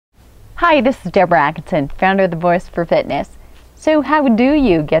Hi, this is Deborah Atkinson, founder of The Voice for Fitness. So how do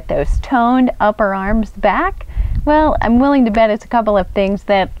you get those toned upper arms back? Well, I'm willing to bet it's a couple of things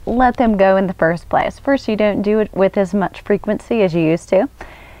that let them go in the first place. First, you don't do it with as much frequency as you used to.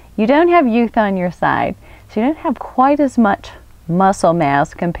 You don't have youth on your side, so you don't have quite as much muscle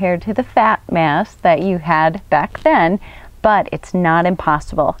mass compared to the fat mass that you had back then, but it's not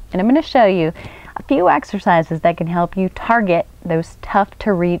impossible. And I'm going to show you a few exercises that can help you target those tough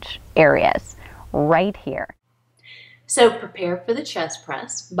to reach areas right here. So prepare for the chest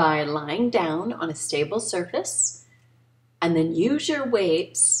press by lying down on a stable surface and then use your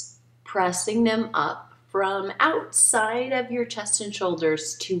weights, pressing them up from outside of your chest and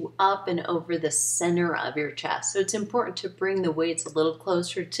shoulders to up and over the center of your chest. So it's important to bring the weights a little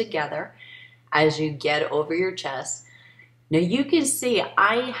closer together as you get over your chest. Now you can see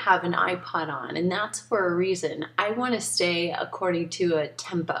I have an iPod on, and that's for a reason. I want to stay according to a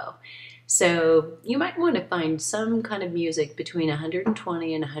tempo. So you might want to find some kind of music between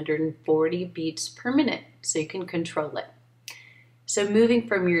 120 and 140 beats per minute so you can control it. So moving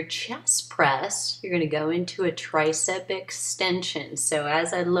from your chest press, you're going to go into a tricep extension. So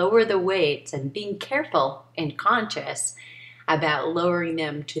as I lower the weights, and being careful and conscious about lowering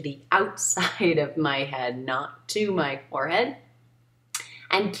them to the outside of my head, not to my forehead,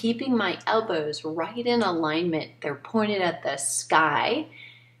 and keeping my elbows right in alignment. They're pointed at the sky,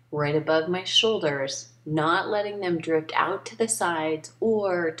 right above my shoulders, not letting them drift out to the sides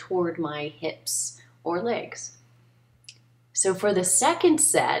or toward my hips or legs. So for the second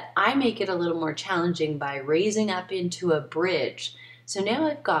set, I make it a little more challenging by raising up into a bridge. So now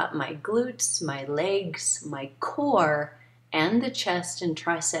I've got my glutes, my legs, my core, and the chest and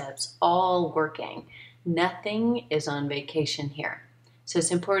triceps all working. Nothing is on vacation here. So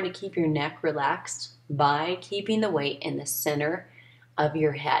it's important to keep your neck relaxed by keeping the weight in the center of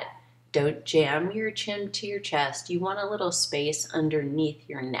your head. Don't jam your chin to your chest. You want a little space underneath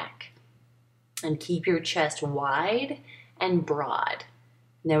your neck. And keep your chest wide and broad.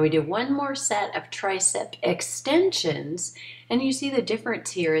 Now we do one more set of tricep extensions, and you see the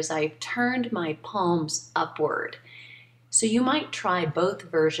difference here is I've turned my palms upward. So you might try both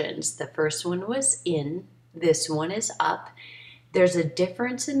versions. The first one was in, this one is up. There's a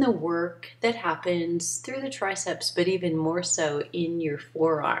difference in the work that happens through the triceps, but even more so in your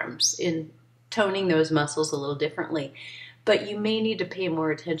forearms, in toning those muscles a little differently. But you may need to pay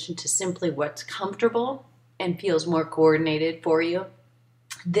more attention to simply what's comfortable and feels more coordinated for you.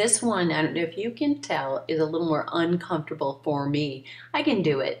 This one, I don't know if you can tell, is a little more uncomfortable for me. I can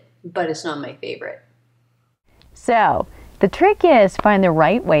do it, but it's not my favorite. So the trick is find the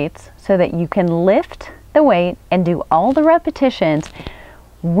right weights so that you can lift the weight and do all the repetitions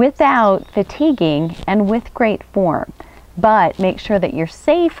without fatiguing and with great form. But make sure that you're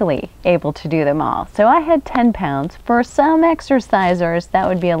safely able to do them all. So I had 10 pounds. For some exercisers, that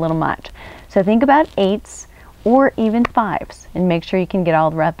would be a little much. So think about 8s or even 5s and make sure you can get all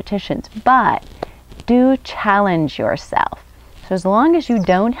the repetitions. But do challenge yourself. So as long as you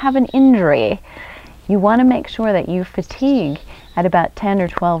don't have an injury, you want to make sure that you fatigue at about 10 or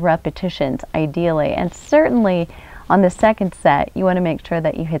 12 repetitions ideally. And certainly on the second set, you want to make sure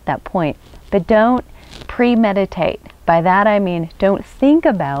that you hit that point. But don't premeditate. By that I mean don't think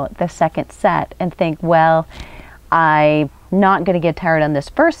about the second set and think, well, I'm not going to get tired on this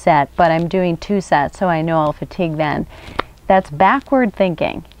first set, but I'm doing 2 sets, so I know I'll fatigue then. That's backward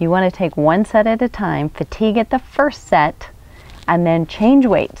thinking. You want to take 1 set at a time, fatigue at the first set, and then change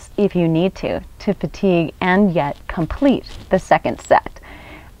weights if you need to fatigue and yet complete the second set.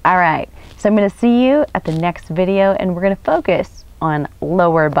 All right, so I'm going to see you at the next video, and we're going to focus on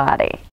lower body.